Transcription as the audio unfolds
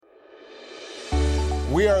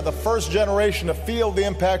We are the first generation to feel the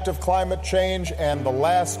impact of climate change and the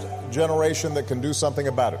last generation that can do something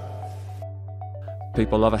about it.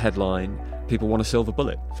 People love a headline. People want a silver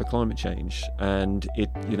bullet for climate change. And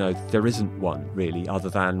there isn't one really other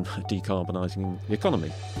than decarbonising the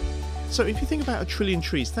economy. So if you think about 1 trillion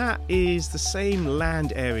trees, that is the same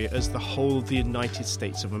land area as the whole of the United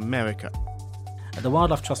States of America. At the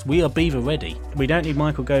Wildlife Trust, we are beaver ready. We don't need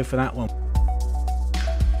Michael Gove for that one.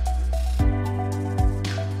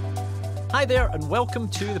 Hi there and welcome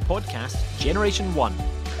to the podcast Generation 1.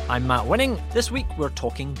 I'm Matt Winning. This week we're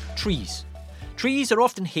talking trees. Trees are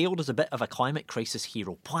often hailed as a bit of a climate crisis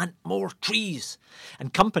hero. Plant more trees.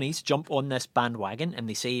 And companies jump on this bandwagon and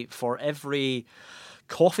they say, for every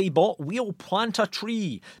coffee bought, we'll plant a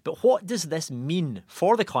tree. But what does this mean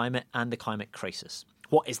for the climate and the climate crisis?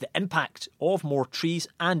 What is the impact of more trees?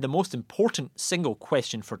 And the most important single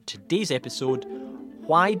question for today's episode,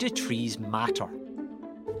 why do trees matter?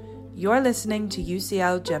 You're listening to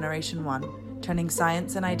UCL Generation 1, turning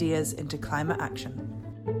science and ideas into climate action.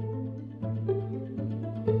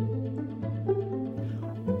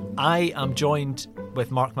 I am joined with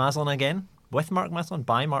Mark Maslin again. With Mark Maslin?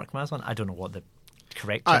 By Mark Maslin? I don't know what the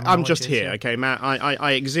correct I'm just is here, okay, Matt.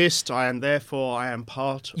 I exist, I am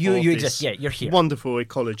part of you this exist, yeah, you're here. Wonderful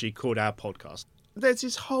ecology called our podcast. There's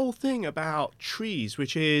this whole thing about trees,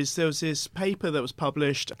 which is there was this paper that was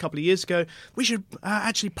published a couple of years ago. We should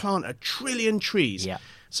actually plant 1 trillion trees. Yeah.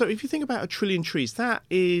 So if you think about 1 trillion trees, that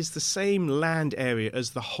is the same land area as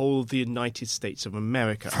the whole of the United States of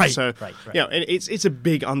America. Right, so, right. Yeah, it's a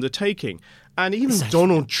big undertaking. And even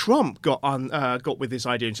Donald Trump got with this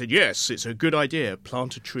idea and said, yes, it's a good idea,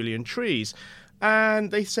 plant 1 trillion trees.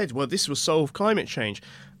 And they said, well, this will solve climate change.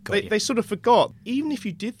 They sort of forgot, even if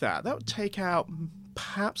you did that, that would take out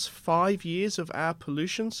perhaps 5 years of our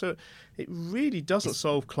pollution. So it really doesn't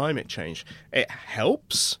solve climate change. It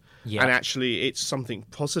helps, and actually it's something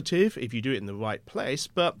positive if you do it in the right place.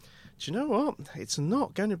 But do you know what? It's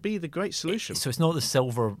not going to be the great solution. So it's not the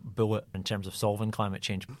silver bullet in terms of solving climate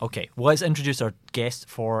change. Okay, well, let's introduce our guest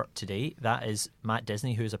for today. That is Matt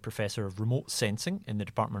Disney, who is a professor of remote sensing in the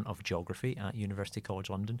Department of Geography at University College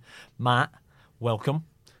London. Matt, welcome.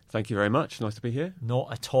 Thank you very much. Nice to be here.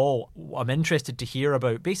 Not at all. I'm interested to hear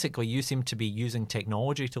about, basically, you seem to be using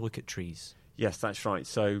technology to look at trees. Yes, that's right.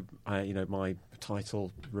 So, my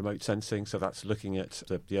title, remote sensing, so that's looking at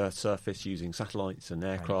the Earth's surface using satellites and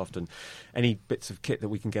aircraft and any bits of kit that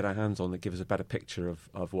we can get our hands on that give us a better picture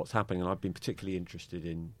of what's happening. And I've been particularly interested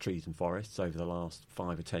in trees and forests over the last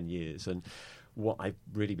 5 or 10 years. And what I've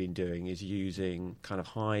really been doing is using kind of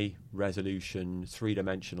high-resolution,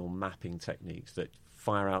 three-dimensional mapping techniques that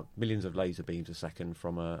fire out millions of laser beams a second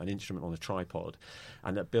from an instrument on a tripod,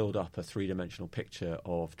 and that build up a three-dimensional picture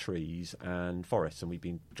of trees and forests. And we've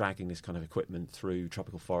been dragging this kind of equipment through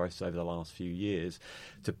tropical forests over the last few years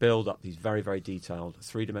to build up these very, very detailed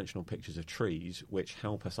three-dimensional pictures of trees, which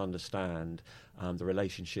help us understand the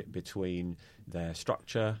relationship between their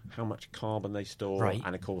structure, how much carbon they store,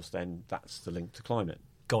 and of course then that's the link to climate.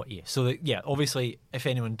 Got you. So, obviously, if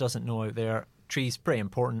anyone doesn't know out there, trees pretty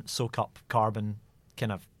important, soak up carbon,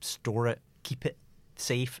 kind of store it, keep it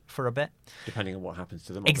safe for a bit, depending on what happens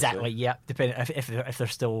to them. Exactly, obviously. yeah. Depending if they're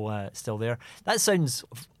still there. That sounds,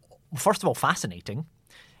 first of all, fascinating,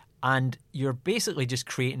 and you're basically just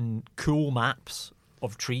creating cool maps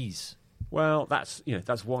of trees. Well, that's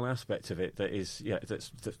one aspect of it that is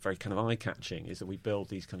that's very kind of eye catching, is that we build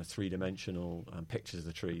these kind of three dimensional pictures of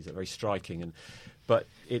the trees that are very striking, but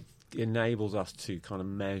it enables us to kind of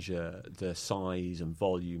measure the size and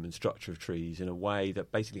volume and structure of trees in a way that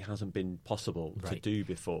basically hasn't been possible to do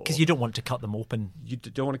before. Because you don't want to cut them open. You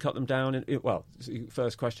don't want to cut them down.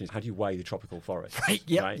 First question is, how do you weigh the tropical forest? Right.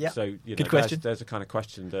 Yeah. So good question. There's a kind of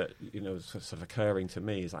question that is sort of occurring to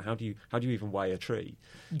me, is like, how do you even weigh a tree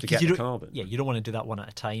to get the carbon? Yeah, you don't want to do that one at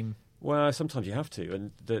a time. Well, sometimes you have to,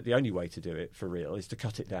 and the only way to do it for real is to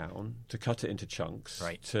cut it down, to cut it into chunks,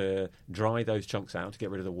 to dry those chunks out to get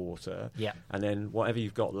rid of the water, and then whatever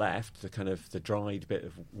you've got left, the dried bit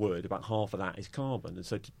of wood, about half of that is carbon. And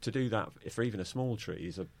so to do that for even a small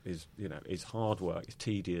tree is hard work, it's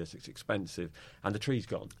tedious, it's expensive, and the tree's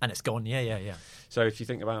gone. And it's gone, yeah. So if you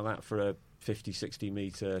think about that for a 50, 60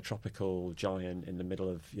 metre tropical giant in the middle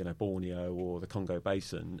of Borneo or the Congo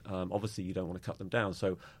Basin, obviously you don't want to cut them down.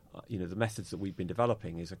 So the methods that we've been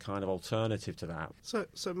developing is a kind of alternative to that.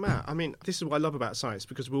 So Matt, I mean, this is what I love about science,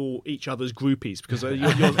 because we're all each other's groupies, because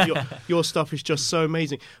your stuff is just so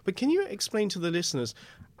amazing. But can you explain to the listeners,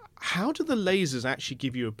 how do the lasers actually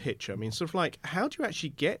give you a picture? I mean, sort of like, how do you actually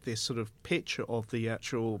get this sort of picture of the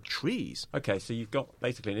actual trees? Okay, so you've got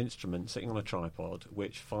basically an instrument sitting on a tripod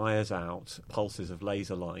which fires out pulses of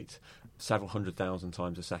laser light several 100,000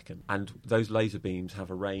 times a second. And those laser beams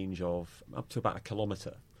have a range of up to about 1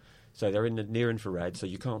 kilometre. So they're in the near infrared, so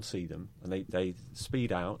you can't see them, and they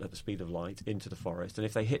speed out at the speed of light into the forest. And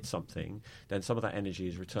if they hit something, then some of that energy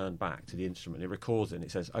is returned back to the instrument. It records it, and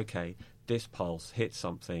it says, okay, this pulse hit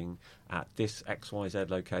something at this XYZ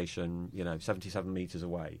location, 77 metres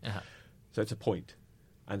away. Uh-huh. So it's a point.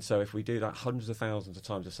 And so if we do that hundreds of thousands of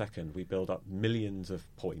times a second, we build up millions of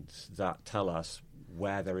points that tell us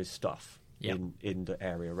where there is stuff in the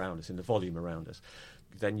area around us, in the volume around us.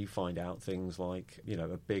 Then you find out things like,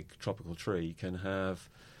 a big tropical tree can have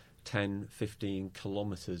 10, 15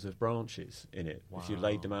 kilometres of branches in it. Wow. If you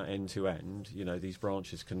laid them out end to end, these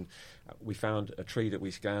branches can... We found a tree that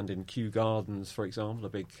we scanned in Kew Gardens, for example, a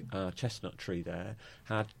big chestnut tree there,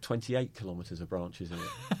 had 28 kilometres of branches in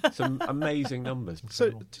it. Some amazing numbers.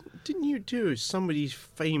 So didn't you do somebody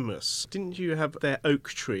famous? Didn't you have their oak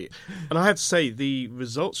tree? And I have to say, the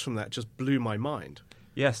results from that just blew my mind.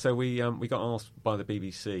 Yeah, so we got asked by the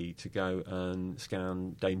BBC to go and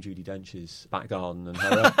scan Dame Judi Dench's back garden and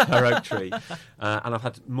her oak tree, and I've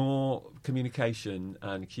had more communication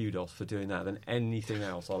and kudos for doing that than anything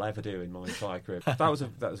else I'll ever do in my entire career. That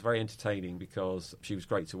was very entertaining because she was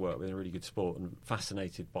great to work with and a really good sport, and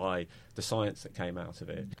fascinated by the science that came out of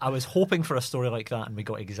it. I was hoping for a story like that, and we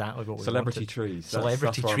got exactly what we Celebrity wanted. trees.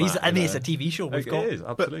 Celebrity trees. I mean, it's a TV show we've got. It is,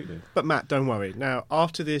 absolutely. But Matt, don't worry. Now,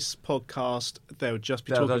 after this podcast, they'll just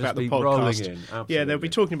be talking about the podcast. Yeah, they'll be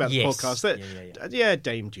talking about the podcast. Yeah,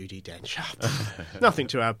 Dame Judi Dench. Nothing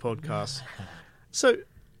to our podcast. So,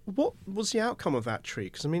 what was the outcome of that tree?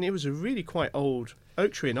 Because, I mean, it was a really quite old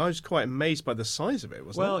oak tree, and I was quite amazed by the size of it,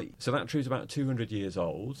 wasn't it? Well, so that tree is about 200 years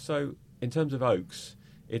old. So, in terms of oaks,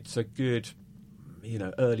 it's a good,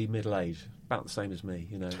 early middle age, about the same as me.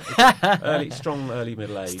 Strong early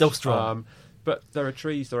middle age, still strong. But there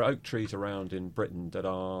are oak trees around in Britain that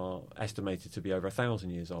are estimated to be over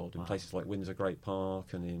 1,000 years old in places like Windsor Great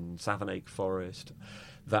Park and in Savernake Forest,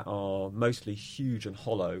 that are mostly huge and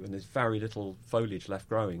hollow, and there's very little foliage left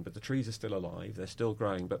growing, but the trees are still alive, they're still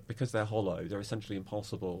growing, but because they're hollow, they're essentially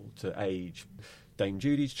impossible to age. Dame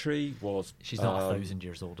Judi's tree was... She's not 1,000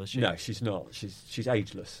 years old, is she? No, she's not. She's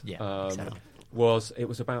ageless. Yeah, exactly. It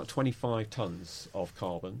was about 25 tonnes of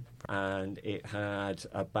carbon, and it had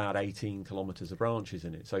about 18 kilometres of branches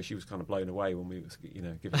in it. So she was kind of blown away when we was,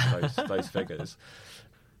 given those figures.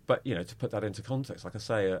 But to put that into context, like I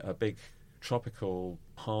say, a big tropical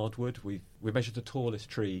hardwood. We measured the tallest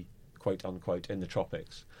tree, quote unquote, in the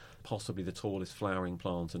tropics, possibly the tallest flowering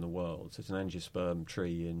plant in the world. So it's an angiosperm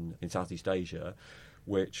tree in Southeast Asia,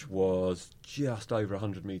 which was just over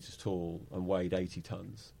 100 metres tall and weighed 80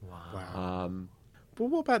 tonnes. Wow. But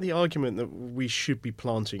what about the argument that we should be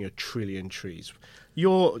planting 1 trillion trees?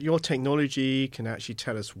 Your technology can actually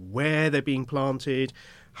tell us where they're being planted,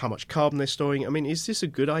 how much carbon they're storing. I mean, is this a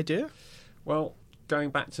good idea? Well, going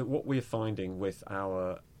back to what we're finding with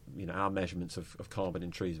our measurements of carbon in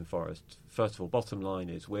trees and forests, first of all, bottom line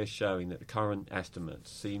is we're showing that the current estimates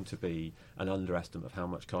seem to be an underestimate of how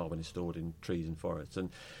much carbon is stored in trees and forests. And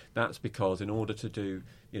that's because in order to do,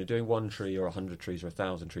 doing 1 tree or 100 trees or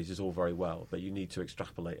 1,000 trees is all very well, but you need to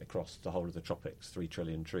extrapolate across the whole of the tropics, 3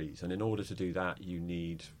 trillion trees. And in order to do that, you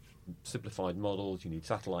need simplified models, you need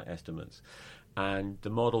satellite estimates. And the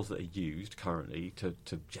models that are used currently to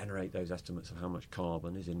generate those estimates of how much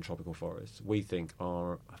carbon is in tropical forests, we think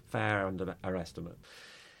are a fair underestimate.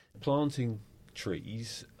 Planting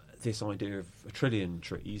trees, this idea of 1 trillion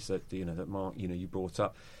trees that that Mark you brought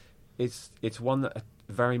up, it's one that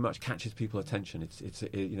very much catches people's attention. It's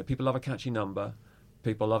people love a catchy number,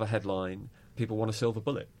 people love a headline. People want a silver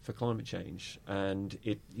bullet for climate change, and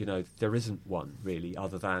there isn't one really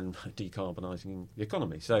other than decarbonising the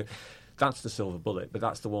economy. So that's the silver bullet, but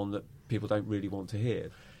that's the one that people don't really want to hear.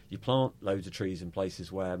 You plant loads of trees in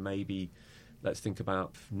places where maybe, let's think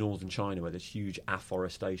about northern China, where there's huge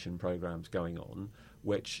afforestation programs going on,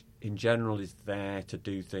 which in general is there to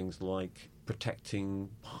do things like protecting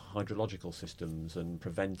hydrological systems and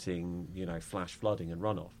preventing flash flooding and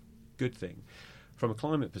runoff. Good thing. From a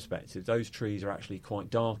climate perspective, those trees are actually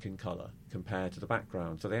quite dark in colour compared to the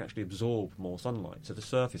background, so they actually absorb more sunlight. So the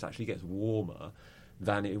surface actually gets warmer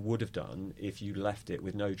than it would have done if you left it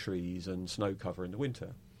with no trees and snow cover in the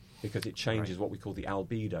winter, because it changes what we call the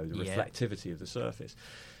albedo, the reflectivity of the surface.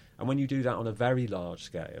 And when you do that on a very large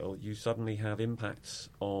scale, you suddenly have impacts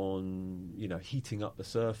on, heating up the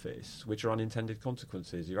surface, which are unintended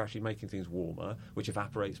consequences. You're actually making things warmer, which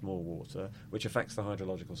evaporates more water, which affects the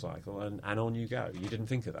hydrological cycle, and on you go. You didn't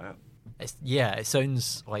think of that. It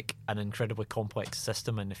sounds like an incredibly complex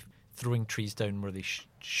system, and if throwing trees down where they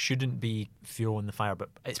shouldn't be fueling the fire, but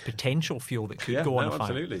it's potential fuel that could go on a fire.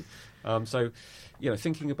 Absolutely.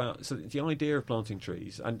 Thinking about the idea of planting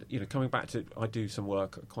trees, and coming back to, I do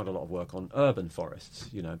quite a lot of work on urban forests.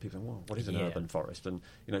 People think, well, what is an urban forest? And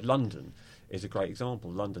London is a great example.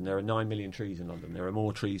 London, there are 9 million trees in London. There are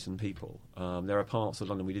more trees than people. There are parts of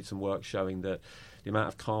London. We did some work showing that the amount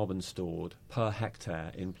of carbon stored per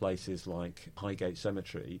hectare in places like Highgate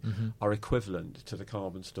Cemetery are equivalent to the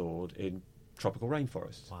carbon stored in tropical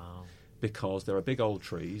rainforests. Wow. Because there are big old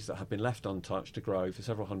trees that have been left untouched to grow for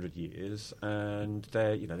several hundred years, and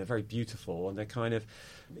they're very beautiful, and they're kind of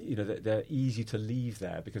they're easy to leave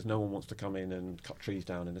there because no one wants to come in and cut trees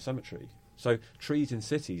down in a cemetery. So trees in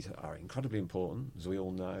cities are incredibly important, as we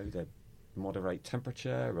all know. They moderate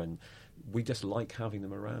temperature, and we just like having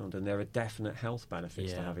them around, and there are definite health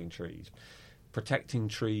benefits to having trees. Protecting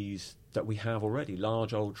trees that we have already,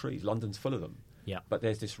 large old trees. London's full of them. Yeah. But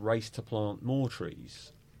there's this race to plant more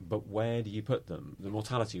trees. But where do you put them? The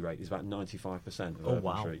mortality rate is about 95% of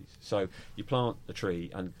urban trees. So you plant a tree,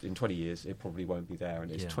 and in 20 years, it probably won't be there.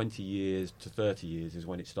 And it's 20 years to 30 years is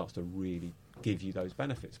when it starts to really give you those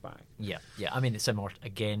benefits back. Yeah. I mean, it's similar,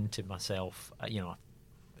 again, to myself. I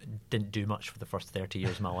didn't do much for the first 30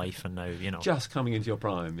 years of my life, and now, Just coming into your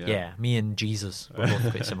prime, Yeah, me and Jesus were both a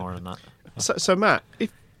bit similar in that. So Matt,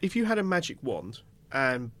 if you had a magic wand,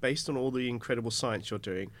 and based on all the incredible science you're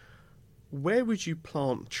doing, where would you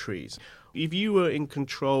plant trees? If you were in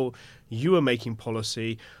control, you were making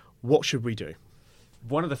policy, what should we do?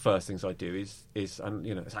 One of the first things I do is and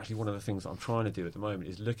it's actually one of the things that I'm trying to do at the moment,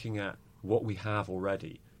 is looking at what we have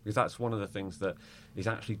already, because that's one of the things that is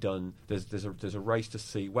actually done. There's a race to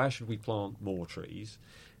see where should we plant more trees,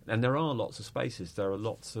 and there are lots of spaces. There are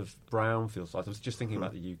lots of brownfield sites. I was just thinking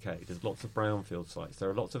about the UK. There's lots of brownfield sites. There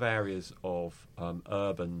are lots of areas of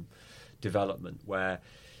urban development where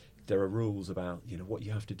there are rules about what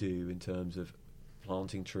you have to do in terms of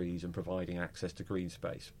planting trees and providing access to green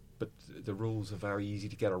space. But the rules are very easy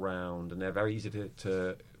to get around, and they're very easy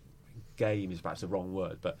to game is perhaps the wrong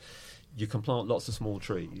word, but you can plant lots of small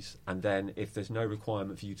trees, and then if there's no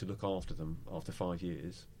requirement for you to look after them after 5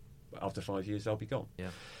 years they'll be gone. Yeah.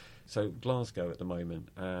 So Glasgow at the moment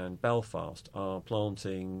and Belfast are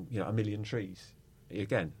planting 1 million trees.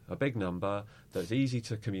 Again, a big number that's easy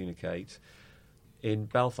to communicate. In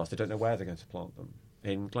Belfast, they don't know where they're going to plant them.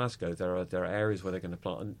 In Glasgow, there are areas where they're going to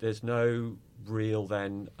plant, and there's no real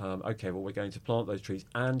then, we're going to plant those trees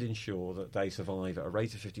and ensure that they survive at a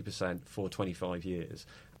rate of 50% for 25 years.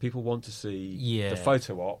 People want to see the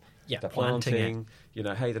photo op, the planting, the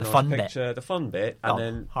nice fun picture, bit. the fun bit, and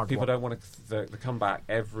then people work. don't want to come back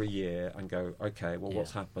every year and go,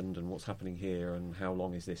 what's happened and what's happening here and how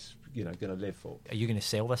long is this going to live for? Are you going to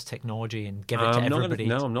sell this technology and give it to everybody?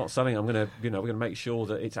 No, I'm not selling. I'm going to, we're going to make sure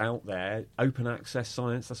that it's out there. Open access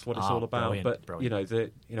science. That's what it's all about. Brilliant.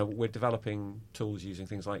 But we're developing tools using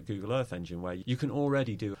things like Google Earth Engine, where you can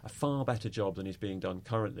already do a far better job than is being done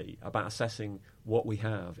currently about assessing what we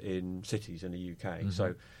have in cities in the UK.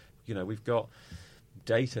 So, we've got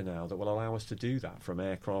data now that will allow us to do that from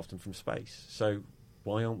aircraft and from space. So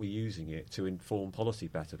why aren't we using it to inform policy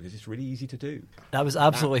better? Because it's really easy to do. That was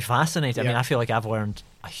absolutely fascinating. I mean, I feel like I've learned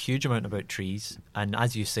a huge amount about trees. And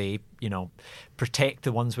as you say, protect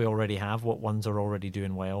the ones we already have, what ones are already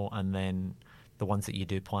doing well, and then the ones that you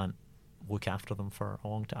do plant, look after them for a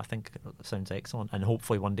long time. I think it sounds excellent. And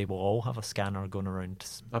hopefully one day we'll all have a scanner going around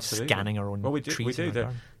scanning our own trees. We do.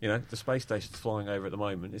 The space station's flying over at the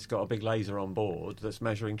moment. It's got a big laser on board that's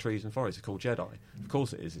measuring trees and forests. It's called JEDI. Of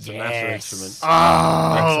course it is. It's a NASA instrument.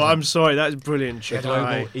 Oh, I'm sorry. That's brilliant. The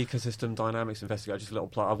Global Ecosystem Dynamics Investigator. Just a little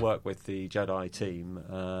plug. I work with the JEDI team,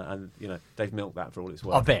 and they've milked that for all it's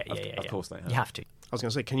worth. I bet. Of course they have. You have to. I was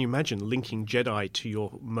going to say, can you imagine linking JEDI to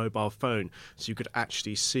your mobile phone so you could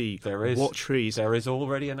actually see what trees? There is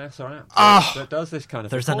already a NASA app that does this kind of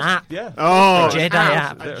thing. There's an app. Yeah. Oh, a JEDI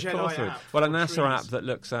app. Of course there is. Well, a NASA app that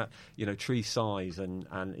looks at tree size and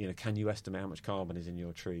can you estimate how much carbon is in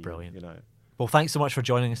your tree? Brilliant. Well, thanks so much for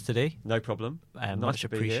joining us today. No problem. Much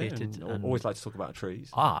appreciated. And always like to talk about trees.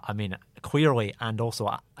 I mean, clearly, and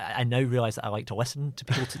also I now realise that I like to listen to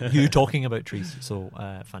people you talking about trees. So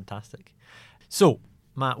fantastic. So,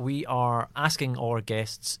 Matt, we are asking all our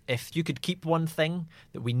guests, if you could keep one thing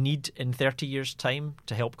that we need in 30 years' time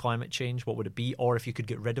to help climate change, what would it be? Or if you could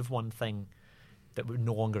get rid of one thing that would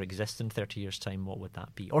no longer exist in 30 years' time, what would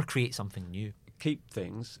that be? Or create something new? Keep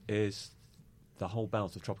things is the whole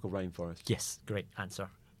belt of tropical rainforest. Yes, great answer.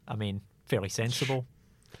 I mean, fairly sensible.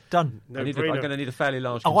 Done. No I'm brainer. going to need a fairly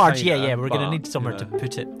large A large, container, yeah. We're going to but, need somewhere you to know.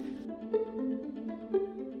 put it.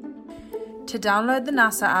 To download the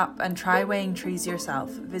NASA app and try weighing trees yourself,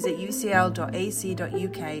 visit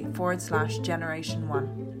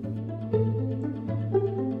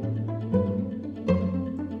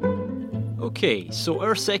ucl.ac.uk/generation1. Okay, so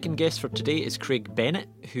our second guest for today is Craig Bennett,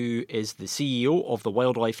 who is the CEO of the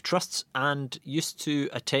Wildlife Trusts and used to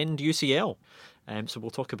attend UCL. So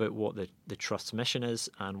we'll talk about what the Trust's mission is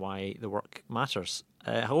and why the work matters.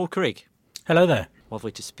 Hello, Craig. Hello there.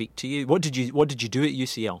 Lovely to speak to you. What did you do at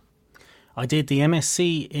UCL? I did the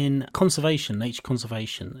MSc in conservation, nature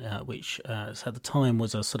conservation, which at the time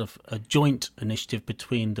was a sort of a joint initiative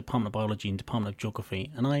between Department of Biology and Department of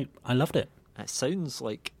Geography, and I loved it. It sounds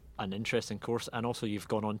like an interesting course, and also you've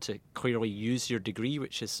gone on to clearly use your degree,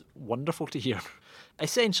 which is wonderful to hear.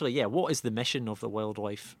 Essentially, yeah, what is the mission of the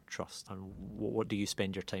Wildlife Trust, and what do you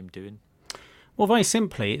spend your time doing? Well, very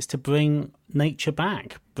simply, it's to bring nature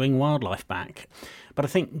back, bring wildlife back. But I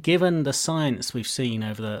think given the science we've seen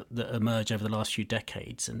that emerge over the last few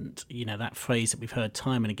decades, and that phrase that we've heard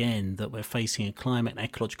time and again, that we're facing a climate and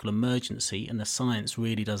ecological emergency, and the science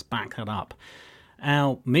really does back that up.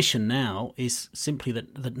 Our mission now is simply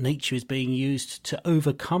that nature is being used to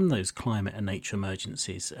overcome those climate and nature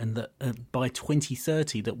emergencies, and that by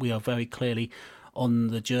 2030 that we are very clearly on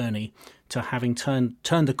the journey to having turned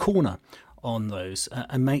the corner on those,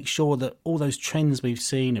 and make sure that all those trends we've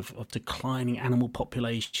seen of declining animal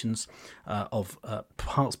populations, of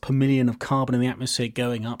parts per million of carbon in the atmosphere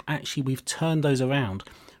going up, actually we've turned those around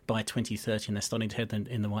by 2030 and they're starting to head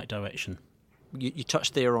in the right direction. You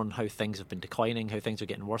touched there on how things have been declining, how things are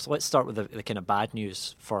getting worse. Let's start with the kind of bad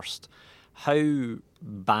news first. How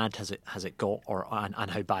bad has it got, and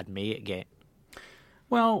how bad may it get?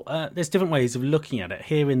 Well, there's different ways of looking at it.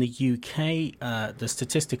 Here in the UK, the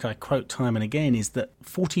statistic I quote time and again is that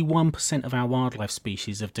 41% of our wildlife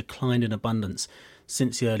species have declined in abundance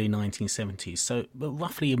since the early 1970s. So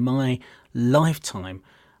roughly in my lifetime,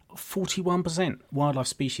 41% wildlife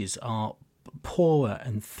species are poorer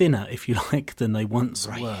and thinner, if you like, than they once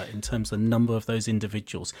were in terms of the number of those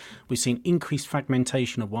individuals. We've seen increased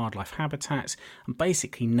fragmentation of wildlife habitats, and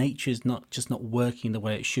basically nature is not working the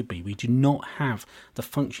way it should be. We do not have the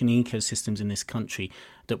functioning ecosystems in this country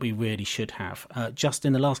that we really should have. Just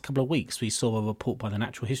in the last couple of weeks, we saw a report by the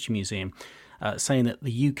Natural History Museum saying that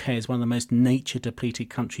the UK is one of the most nature-depleted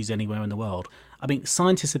countries anywhere in the world. I mean,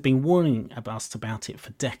 scientists have been warning us about it for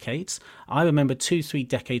decades. I remember 2-3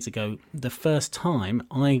 decades ago, the first time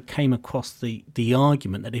I came across the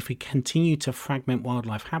argument that if we continue to fragment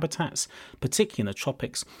wildlife habitats, particularly in the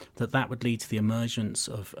tropics, that would lead to the emergence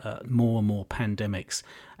of more and more pandemics.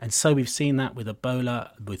 And so we've seen that with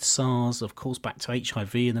Ebola, with SARS, of course, back to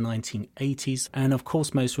HIV in the 1980s. And of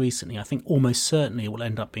course, most recently, I think almost certainly it will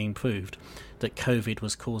end up being proved that COVID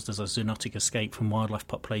was caused as a zoonotic escape from wildlife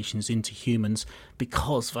populations into humans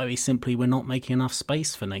because, very simply, we're not making enough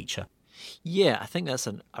space for nature. Yeah, I think that's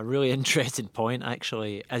a really interesting point,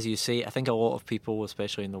 actually. As you say, I think a lot of people,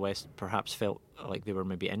 especially in the West, perhaps felt like they were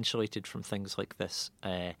maybe insulated from things like this.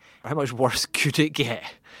 How much worse could it get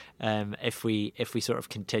if we sort of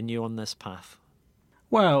continue on this path?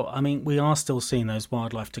 Well, I mean, we are still seeing those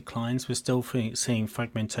wildlife declines. We're still seeing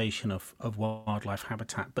fragmentation of wildlife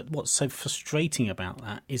habitat. But what's so frustrating about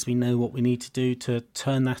that is we know what we need to do to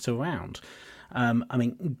turn that around. I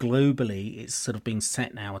mean, globally, it's sort of been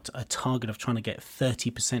set now a target of trying to get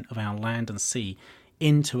 30% of our land and sea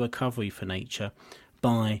into recovery for nature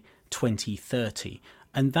by 2030.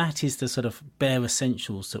 And that is the sort of bare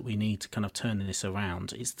essentials that we need to kind of turn this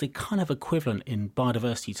around. It's the kind of equivalent in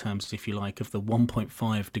biodiversity terms, if you like, of the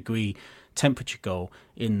 1.5 degree temperature goal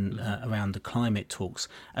in around the climate talks.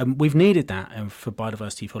 We've needed that for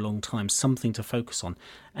biodiversity for a long time, something to focus on.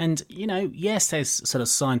 And, yes, there's sort of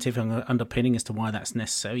scientific underpinning as to why that's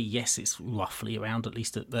necessary. Yes, it's roughly around at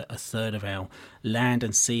least a third of our land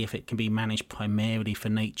and sea. If it can be managed primarily for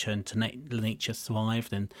nature and to nature thrive,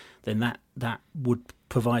 then that would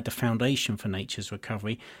provide the foundation for nature's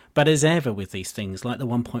recovery. But as ever with these things, like the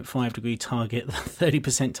 1.5 degree target, the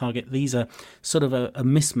 30% target, these are sort of a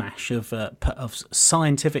mismatch of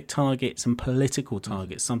scientific targets and political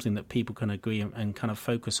targets, something that people can agree and kind of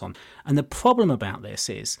focus on. And the problem about this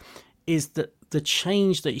is that the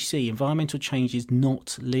change that you see, environmental change, is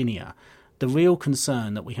not linear. The real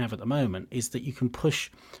concern that we have at the moment is that you can push,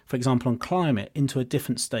 for example, on climate into a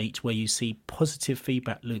different state where you see positive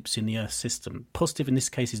feedback loops in the Earth system. Positive in this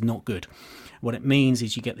case is not good. What it means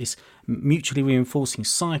is you get this mutually reinforcing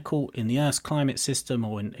cycle in the Earth's climate system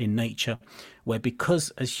or in nature, where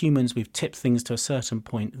because as humans we've tipped things to a certain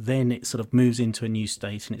point, then it sort of moves into a new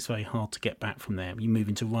state and it's very hard to get back from there. You move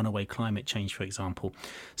into runaway climate change, for example.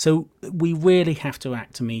 So we really have to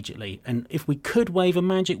act immediately. And if we could wave a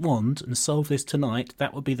magic wand and solve this tonight,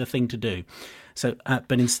 that would be the thing to do. So,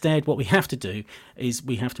 but instead, what we have to do is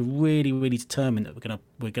we have to really, really determine that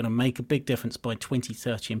we're gonna make a big difference by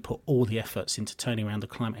 2030 and put all the efforts into turning around the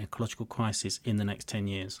climate ecological crisis in the next 10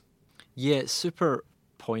 years. Yeah, super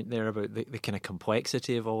point there about the kind of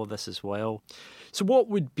complexity of all of this as well. So what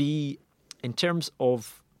would be, in terms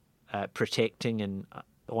of protecting in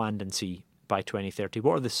land and sea by 2030,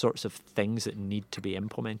 what are the sorts of things that need to be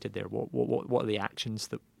implemented there? What are the actions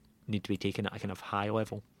that need to be taken at a kind of high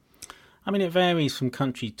level? I mean, it varies from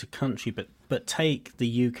country to country, but take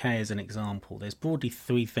the UK as an example. There's broadly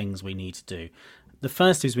three things we need to do. The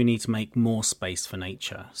first is we need to make more space for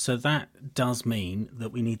nature. So that does mean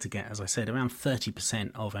that we need to get, as I said, around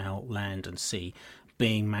 30% of our land and sea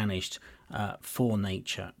being managed for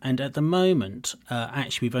nature. And at the moment,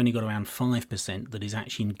 actually, we've only got around 5% that is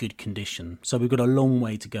actually in good condition. So we've got a long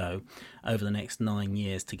way to go over the next 9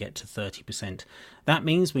 years to get to 30%. That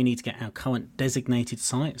means we need to get our current designated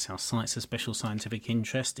sites, our sites of special scientific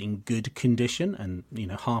interest, in good condition, and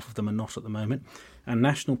half of them are not at the moment. And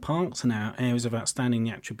national parks and our areas of outstanding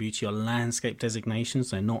natural beauty are landscape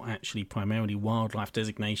designations. They're not actually primarily wildlife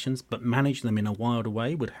designations, but manage them in a wilder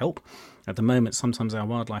way would help. At the moment, sometimes our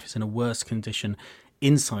wildlife is in a worse condition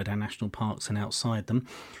inside our national parks and outside them.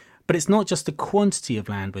 But it's not just the quantity of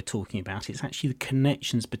land we're talking about, it's actually the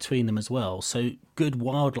connections between them as well. So good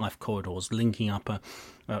wildlife corridors linking up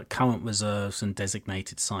current reserves and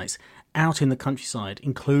designated sites out in the countryside,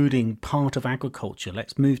 including part of agriculture.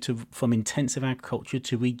 Let's move from intensive agriculture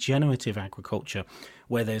to regenerative agriculture,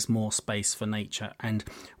 where there's more space for nature and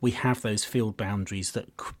we have those field boundaries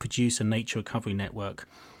that produce a nature recovery network.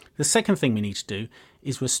 The second thing we need to do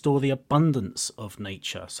is restore the abundance of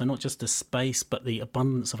nature. So not just the space, but the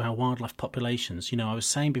abundance of our wildlife populations. I was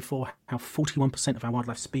saying before how 41% of our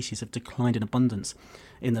wildlife species have declined in abundance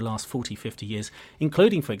in the last 40, 50 years,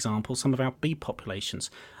 including, for example, some of our bee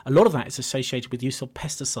populations. A lot of that is associated with use of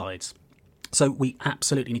pesticides. So we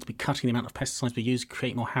absolutely need to be cutting the amount of pesticides we use,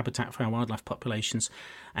 create more habitat for our wildlife populations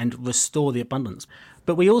and restore the abundance.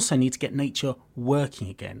 But we also need to get nature working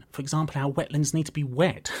again. For example, our wetlands need to be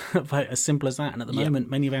wet, as simple as that. And at the moment,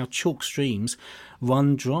 many of our chalk streams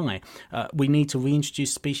run dry. We need to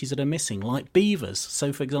reintroduce species that are missing, like beavers.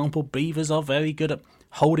 So, for example, beavers are very good at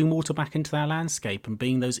holding water back into our landscape and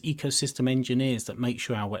being those ecosystem engineers that make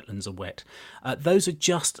sure our wetlands are wet. Those are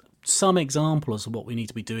just some examples of what we need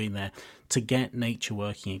to be doing there to get nature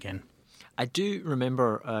working again. I do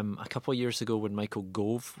remember a couple of years ago when Michael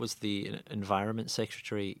Gove was the Environment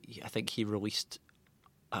Secretary, I think he released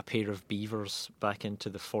a pair of beavers back into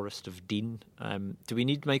the Forest of Dean. Do we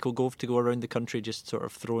need Michael Gove to go around the country just sort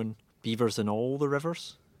of throwing beavers in all the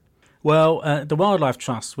rivers? Well, the Wildlife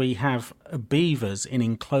Trust, we have beavers in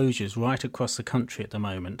enclosures right across the country at the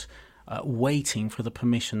moment, waiting for the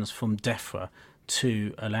permissions from DEFRA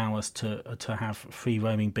to allow us to have free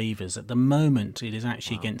roaming beavers. At the moment, it is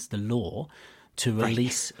actually against the law to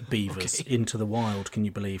release beavers into the wild. Can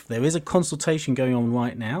you believe? There is a consultation going on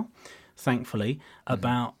right now, thankfully,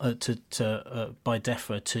 about by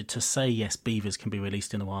DEFRA to say yes, beavers can be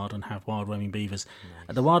released in the wild and have wild roaming beavers. Nice.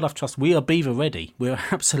 At the Wildlife Trust, we are beaver ready. We are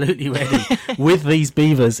absolutely ready with these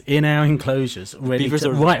beavers in our enclosures, ready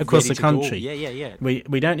right across the country. Yeah.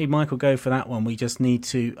 We don't need Michael Gove for that one. We just need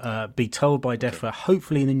to be told by DEFRA,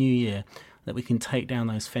 hopefully in the new year, that we can take down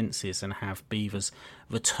those fences and have beavers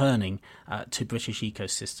returning to British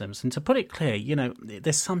ecosystems. And to put it clear,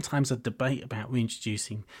 there's sometimes a debate about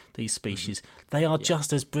reintroducing these species. They are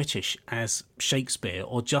just as British as Shakespeare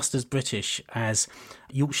or just as British as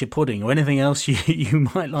Yorkshire pudding or anything else you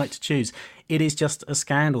might like to choose. It is just a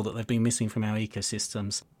scandal that they've been missing from our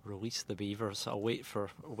ecosystems. Release the beavers. I'll wait for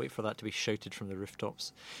that to be shouted from the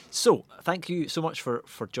rooftops. So, thank you so much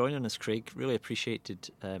for joining us, Craig. Really appreciated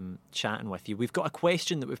chatting with you. We've got a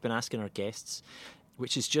question that we've been asking our guests,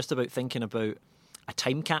 which is just about thinking about a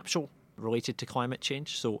time capsule related to climate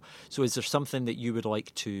change. So is there something that you would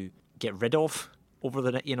like to get rid of over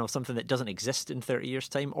the something that doesn't exist in 30 years'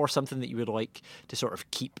 time, or something that you would like to sort of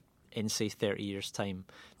keep in say 30 years' time?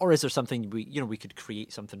 Or is there something we could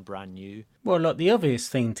create something brand new? Well, look, the obvious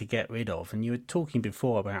thing to get rid of, and you were talking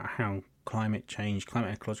before about how climate change,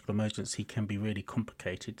 climate ecological emergency can be really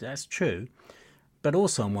complicated. That's true. But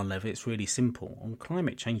also on one level, it's really simple. On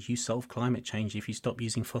climate change, you solve climate change if you stop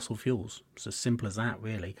using fossil fuels. It's as simple as that,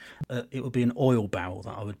 really. It would be an oil barrel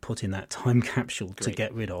that I would put in that time capsule to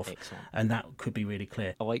get rid of. Excellent. And that could be really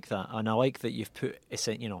clear. I like that. And I like that you've put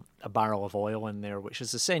a barrel of oil in there, which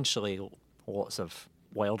is essentially lots of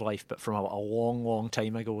wildlife, but from a long, long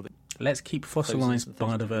time ago. Let's keep fossilised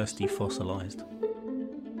biodiversity fossilised.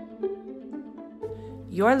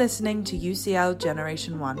 You're listening to UCL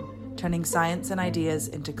Generation 1. Turning science and ideas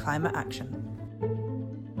into climate action.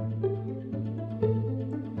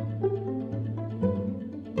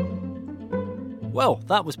 Well,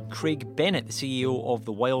 that was Craig Bennett, the CEO of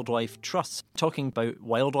the Wildlife Trust, talking about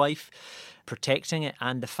wildlife, protecting it,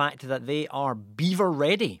 and the fact that they are beaver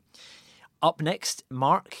ready. Up next,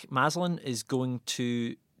 Mark Maslin is going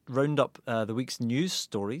to round up the week's news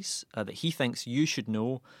stories that he thinks you should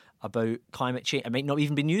know about climate change. It might not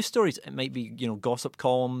even be news stories. It might be, gossip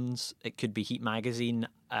columns. It could be Heat magazine.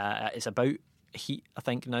 It's about heat, I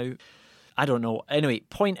think, now. I don't know. Anyway,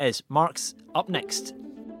 point is, Mark's up next.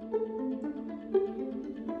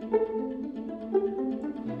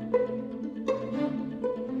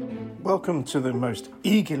 Welcome to the most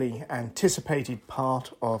eagerly anticipated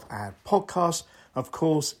part of our podcast. Of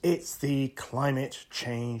course, it's the climate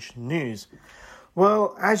change news.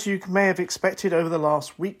 Well, as you may have expected over the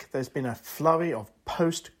last week, there's been a flurry of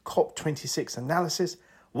post-COP26 analysis.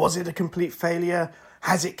 Was it a complete failure?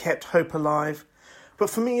 Has it kept hope alive? But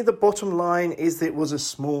for me, the bottom line is that it was a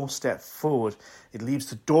small step forward. It leaves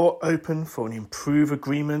the door open for an improved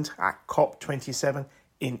agreement at COP27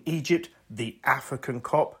 in Egypt, the African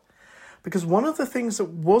COP. Because one of the things that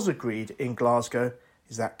was agreed in Glasgow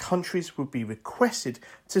is that countries would be requested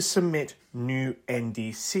to submit new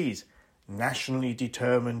NDCs, nationally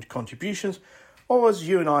determined contributions, or as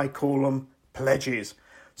you and I call them, pledges,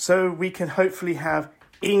 so we can hopefully have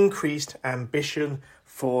increased ambition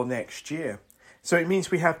for next year. So it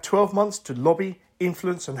means we have 12 months to lobby,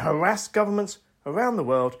 influence and harass governments around the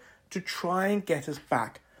world to try and get us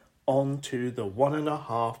back onto the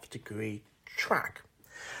 1.5 degree track.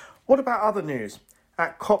 What about other news?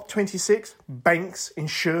 At COP26, banks,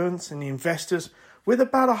 insurance and investors with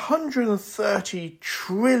about $130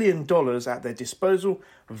 trillion at their disposal,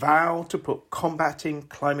 vow to put combating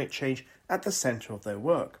climate change at the centre of their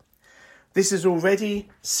work. This is already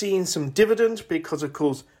seeing some dividend because, of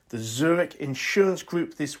course, the Zurich Insurance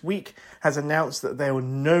Group this week has announced that they will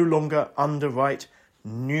no longer underwrite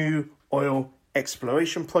new oil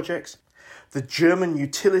exploration projects. The German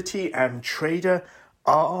utility and trader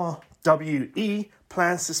RWE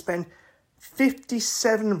plans to spend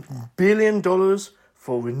 $57 billion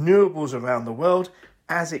for renewables around the world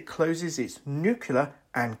as it closes its nuclear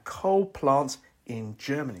and coal plants in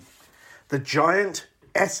Germany. The giant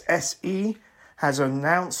SSE has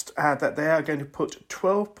announced that they are going to put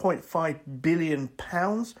 £12.5 billion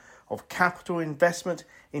of capital investment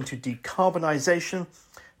into decarbonisation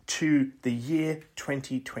to the year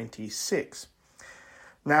 2026.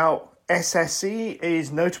 Now, SSE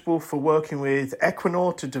is notable for working with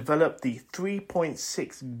Equinor to develop the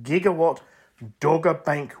 3.6 gigawatt Dogger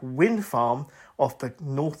Bank wind farm off the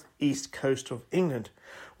northeast coast of England,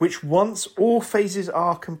 which once all phases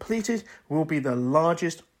are completed will be the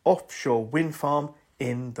largest offshore wind farm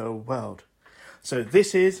in the world. So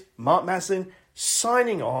this is Mark Maslin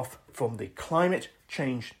signing off from the climate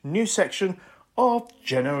change news section of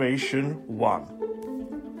Generation 1.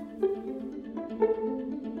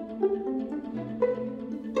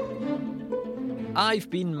 I've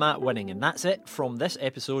been Matt Winning, and that's it from this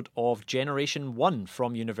episode of Generation 1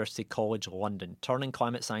 from University College London, turning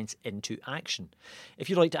climate science into action. If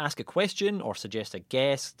you'd like to ask a question or suggest a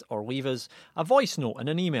guest or leave us a voice note and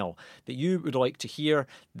an email that you would like to hear,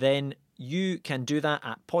 then you can do that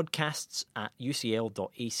at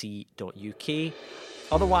podcasts@ucl.ac.uk.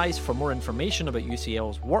 Otherwise, for more information about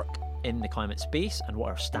UCL's work in the climate space and what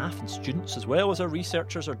our staff and students as well as our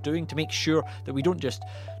researchers are doing to make sure that we don't just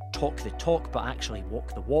talk the talk but actually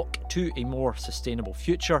walk the walk to a more sustainable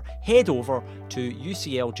future, head over to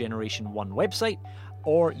UCL Generation 1 website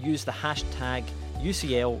or use the hashtag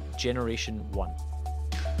UCL Generation 1.